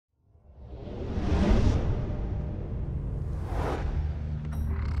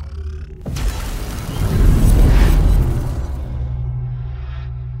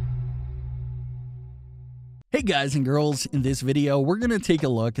Hey guys and girls, in this video we're going to take a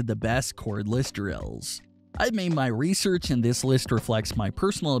look at the best cordless drills. I've made my research and this list reflects my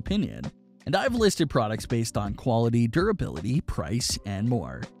personal opinion, and I've listed products based on quality, durability, price, and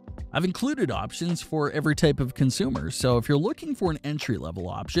more. I've included options for every type of consumer, so if you're looking for an entry-level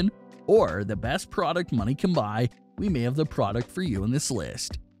option or the best product money can buy, we may have the product for you in this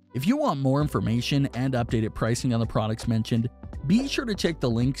list. If you want more information and updated pricing on the products mentioned, be sure to check the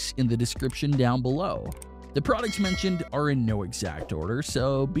links in the description down below. The products mentioned are in no exact order,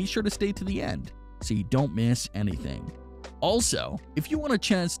 so be sure to stay to the end so you don't miss anything. Also, if you want a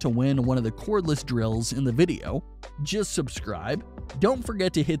chance to win one of the cordless drills in the video, just subscribe, don't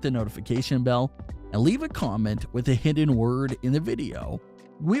forget to hit the notification bell, and leave a comment with a hidden word in the video.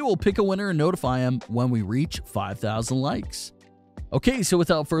 We will pick a winner and notify him when we reach 5,000 likes. Okay, so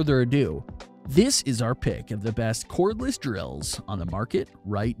without further ado, this is our pick of the best cordless drills on the market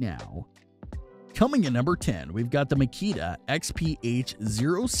right now. Coming in number 10, we've got the Makita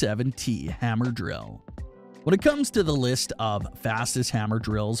XPH07T hammer drill. When it comes to the list of fastest hammer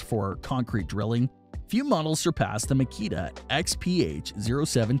drills for concrete drilling, few models surpass the Makita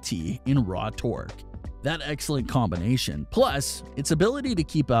XPH07T in raw torque. That excellent combination, plus its ability to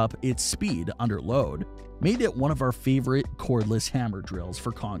keep up its speed under load, made it one of our favorite cordless hammer drills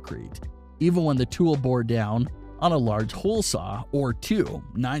for concrete. Even when the tool bore down on a large hole saw or two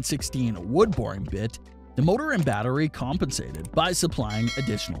 9/16 wood boring bit, the motor and battery compensated by supplying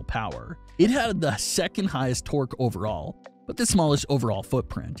additional power. It had the second highest torque overall, but the smallest overall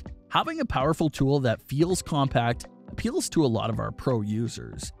footprint. Having a powerful tool that feels compact appeals to a lot of our pro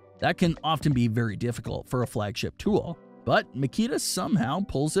users. That can often be very difficult for a flagship tool, but Makita somehow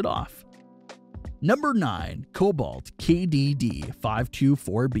pulls it off. Number 9. Cobalt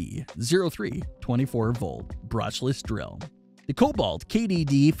KDD524B 03 24V Brushless Drill. The Cobalt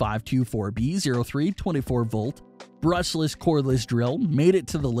KDD524B 03 24V Brushless Cordless Drill made it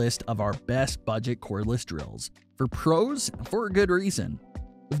to the list of our best budget cordless drills. For pros, for a good reason.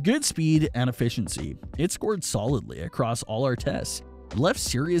 With good speed and efficiency, it scored solidly across all our tests and left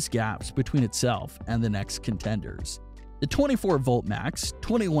serious gaps between itself and the next contenders. The 24V max,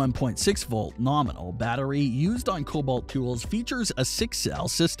 21.6V nominal battery used on Cobalt tools features a 6-cell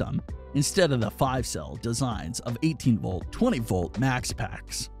system instead of the 5-cell designs of 18V, 20V max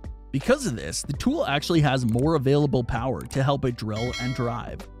packs. Because of this, the tool actually has more available power to help it drill and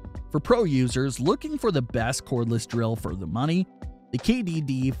drive. For pro users looking for the best cordless drill for the money, the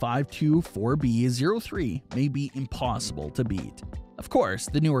KDD524B03 may be impossible to beat. Of course,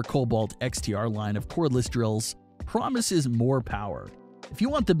 the newer Cobalt XTR line of cordless drills promises more power. If you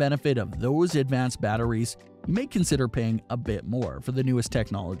want the benefit of those advanced batteries, you may consider paying a bit more for the newest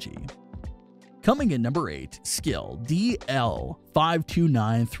technology. Coming in number 8, Skill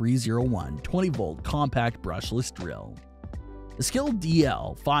DL529301 20V Compact Brushless Drill. The Skill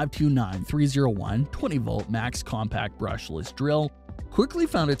DL529301 20V Max Compact Brushless Drill quickly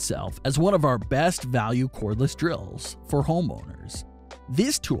found itself as one of our best value cordless drills for homeowners.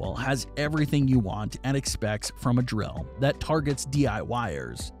 This tool has everything you want and expect from a drill that targets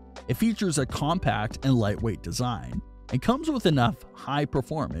DIYers. It features a compact and lightweight design and comes with enough high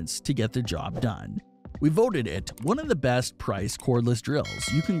performance to get the job done. We voted it one of the best priced cordless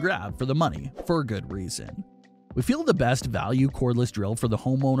drills you can grab for the money for a good reason. We feel the best value cordless drill for the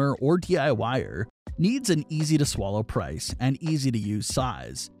homeowner or DIYer needs an easy to swallow price and easy to use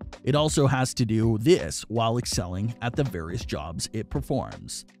size. It also has to do this while excelling at the various jobs it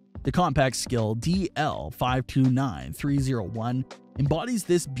performs. The compact Skill DL529301 embodies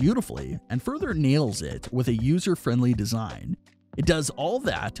this beautifully and further nails it with a user-friendly design. It does all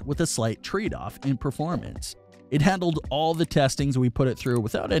that with a slight trade-off in performance. It handled all the testings we put it through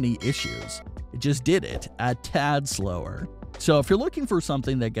without any issues. It just did it a tad slower. So if you're looking for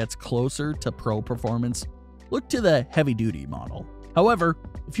something that gets closer to pro performance, look to the heavy-duty model. However,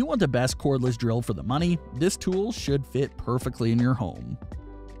 if you want the best cordless drill for the money, this tool should fit perfectly in your home.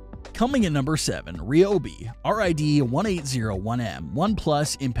 Coming in number 7, Ryobi RID1801M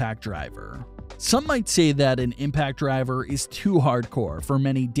 1+ Impact Driver. Some might say that an impact driver is too hardcore for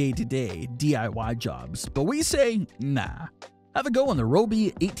many day-to-day DIY jobs, but we say nah. Have a go on the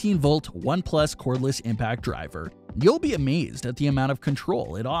Ryobi 18V 1+ cordless impact driver. You'll be amazed at the amount of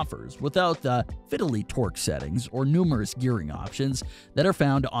control it offers without the fiddly torque settings or numerous gearing options that are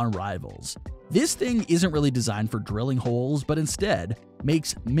found on rivals. This thing isn't really designed for drilling holes, but instead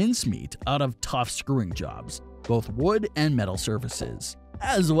makes mincemeat out of tough screwing jobs, both wood and metal surfaces,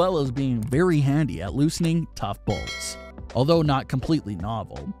 as well as being very handy at loosening tough bolts. Although not completely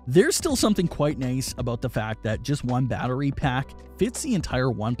novel, there's still something quite nice about the fact that just one battery pack fits the entire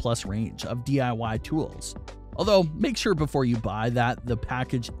 1+ range of DIY tools. Although, make sure before you buy that the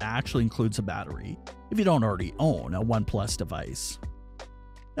package actually includes a battery, if you don't already own a OnePlus device.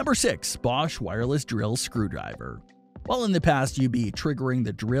 Number 6. Bosch Wireless Drill Screwdriver. While in the past you'd be triggering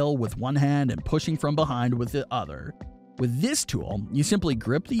the drill with one hand and pushing from behind with the other, with this tool, you simply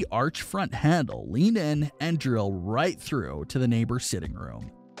grip the arch front handle, lean in, and drill right through to the neighbor's sitting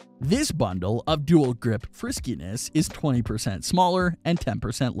room. This bundle of dual grip friskiness is 20% smaller and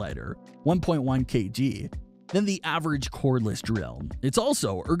 10% lighter, 1.1 kg, than the average cordless drill. It's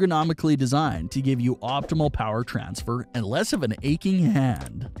also ergonomically designed to give you optimal power transfer and less of an aching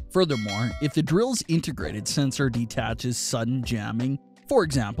hand. Furthermore, if the drill's integrated sensor detaches sudden jamming, for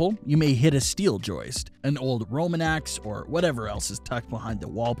example, you may hit a steel joist, an old Roman axe, or whatever else is tucked behind the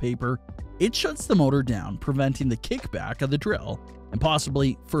wallpaper, it shuts the motor down, preventing the kickback of the drill and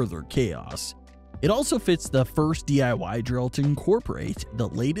possibly further chaos. It also fits the first DIY drill to incorporate the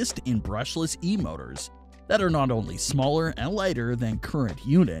latest in brushless e-motors that are not only smaller and lighter than current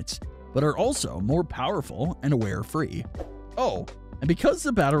units, but are also more powerful and wear-free. Oh, and because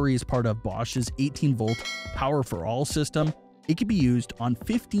the battery is part of Bosch's 18-volt Power for All system, it can be used on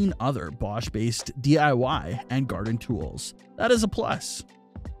 15 other Bosch-based DIY and garden tools. That is a plus.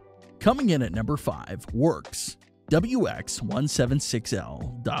 Coming in at number 5, Works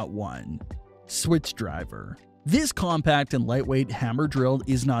WX176L.1 Switch Driver. This compact and lightweight hammer drill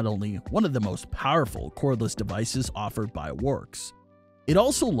is not only one of the most powerful cordless devices offered by Works, it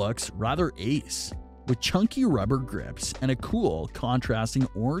also looks rather ace, with chunky rubber grips and a cool contrasting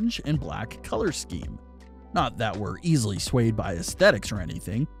orange and black color scheme. Not that we're easily swayed by aesthetics or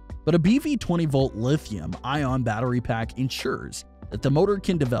anything, but a beefy 20-volt lithium-ion battery pack ensures that the motor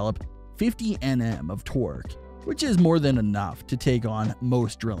can develop 50 Nm of torque, which is more than enough to take on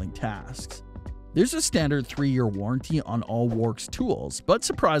most drilling tasks. There's a standard 3-year warranty on all Works tools, but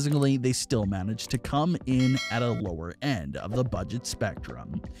surprisingly, they still manage to come in at a lower end of the budget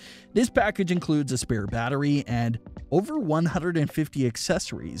spectrum. This package includes a spare battery and over 150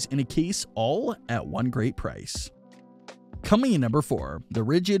 accessories in a case, all at one great price. Coming in number 4, the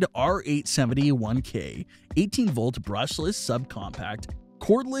Rigid R870-1K 18-volt brushless subcompact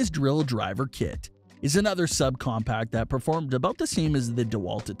cordless drill driver kit is another subcompact that performed about the same as the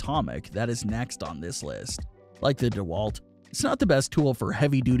DeWalt Atomic that is next on this list. Like the DeWalt, it's not the best tool for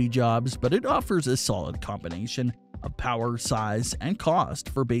heavy-duty jobs, but it offers a solid combination of power, size, and cost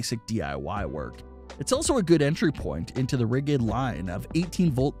for basic DIY work. It's also a good entry point into the Rigid line of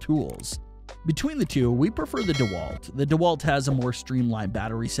 18-volt tools. Between the two, we prefer the DeWalt. The DeWalt has a more streamlined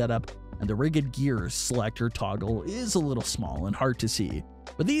battery setup, and the Rigid gear selector toggle is a little small and hard to see.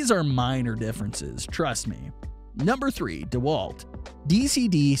 But these are minor differences, trust me. Number 3, DeWalt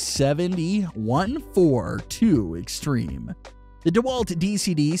DCD70142 Extreme. The DeWalt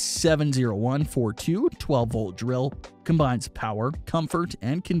DCD70142 12-volt drill combines power, comfort,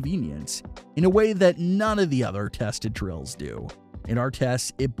 and convenience in a way that none of the other tested drills do. In our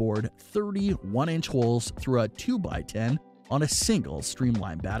tests, it bored 30 1-inch holes through a 2x10 on a single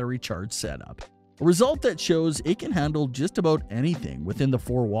streamlined battery charge setup. A result that shows it can handle just about anything within the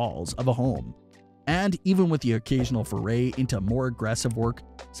 4 walls of a home. And even with the occasional foray into more aggressive work,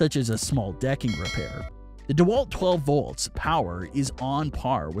 such as a small decking repair, the DeWalt 12 volts power is on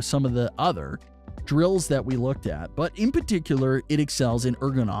par with some of the other drills that we looked at, but in particular, it excels in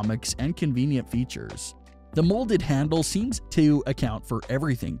ergonomics and convenient features. The molded handle seems to account for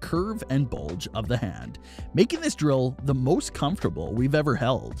everything curve and bulge of the hand, making this drill the most comfortable we've ever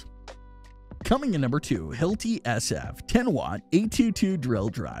held. Coming in number 2, Hilti SF 10-watt 822 drill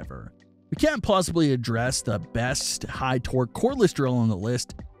driver. We can't possibly address the best high-torque cordless drill on the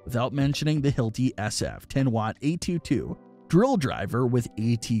list without mentioning the Hilti SF 10-watt 822 drill driver with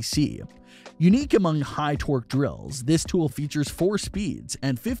ATC. Unique among high-torque drills, this tool features 4 speeds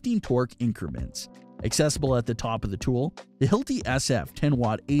and 15 torque increments. Accessible at the top of the tool, the Hilti SF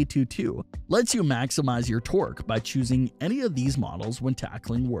 10-watt 822 lets you maximize your torque by choosing any of these models when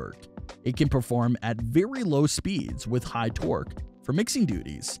tackling work. It can perform at very low speeds with high torque for mixing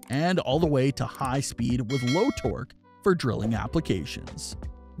duties, and all the way to high speed with low torque for drilling applications.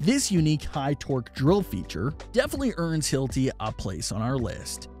 This unique high torque drill feature definitely earns Hilti a place on our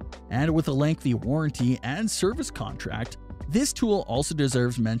list. And with a lengthy warranty and service contract, this tool also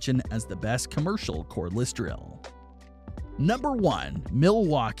deserves mention as the best commercial cordless drill. Number 1,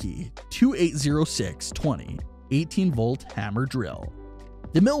 Milwaukee 280620 18-volt hammer drill.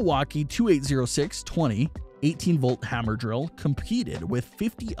 The Milwaukee 280620 18-volt hammer drill competed with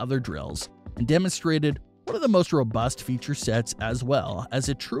 50 other drills and demonstrated one of the most robust feature sets as well as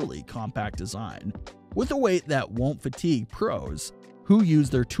a truly compact design, with a weight that won't fatigue pros who use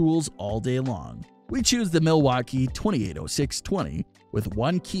their tools all day long. We choose the Milwaukee 280620 with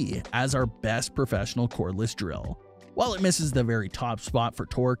one key as our best professional cordless drill. While it misses the very top spot for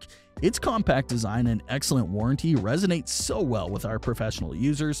torque, its compact design and excellent warranty resonate so well with our professional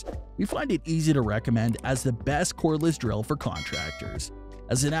users, we find it easy to recommend as the best cordless drill for contractors.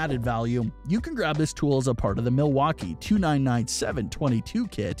 As an added value, you can grab this tool as a part of the Milwaukee 299722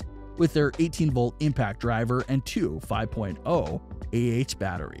 kit with their 18-volt impact driver and two 5.0 AH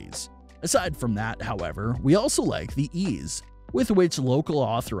batteries. Aside from that, however, we also like the ease with which local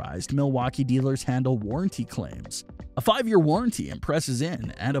authorized Milwaukee dealers handle warranty claims. A 5-year warranty impresses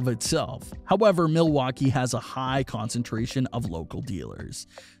in and of itself. However, Milwaukee has a high concentration of local dealers.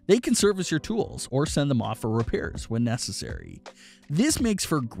 They can service your tools or send them off for repairs when necessary. This makes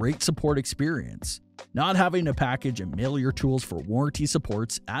for a great support experience. Not having to package and mail your tools for warranty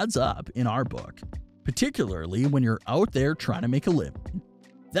supports adds up in our book, particularly when you're out there trying to make a living.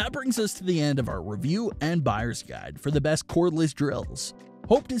 That brings us to the end of our review and buyer's guide for the best cordless drills.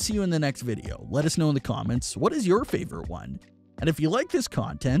 Hope to see you in the next video. Let us know in the comments what is your favorite one. And if you like this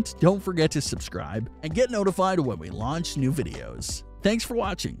content, don't forget to subscribe and get notified when we launch new videos. Thanks for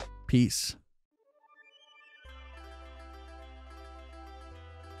watching. Peace.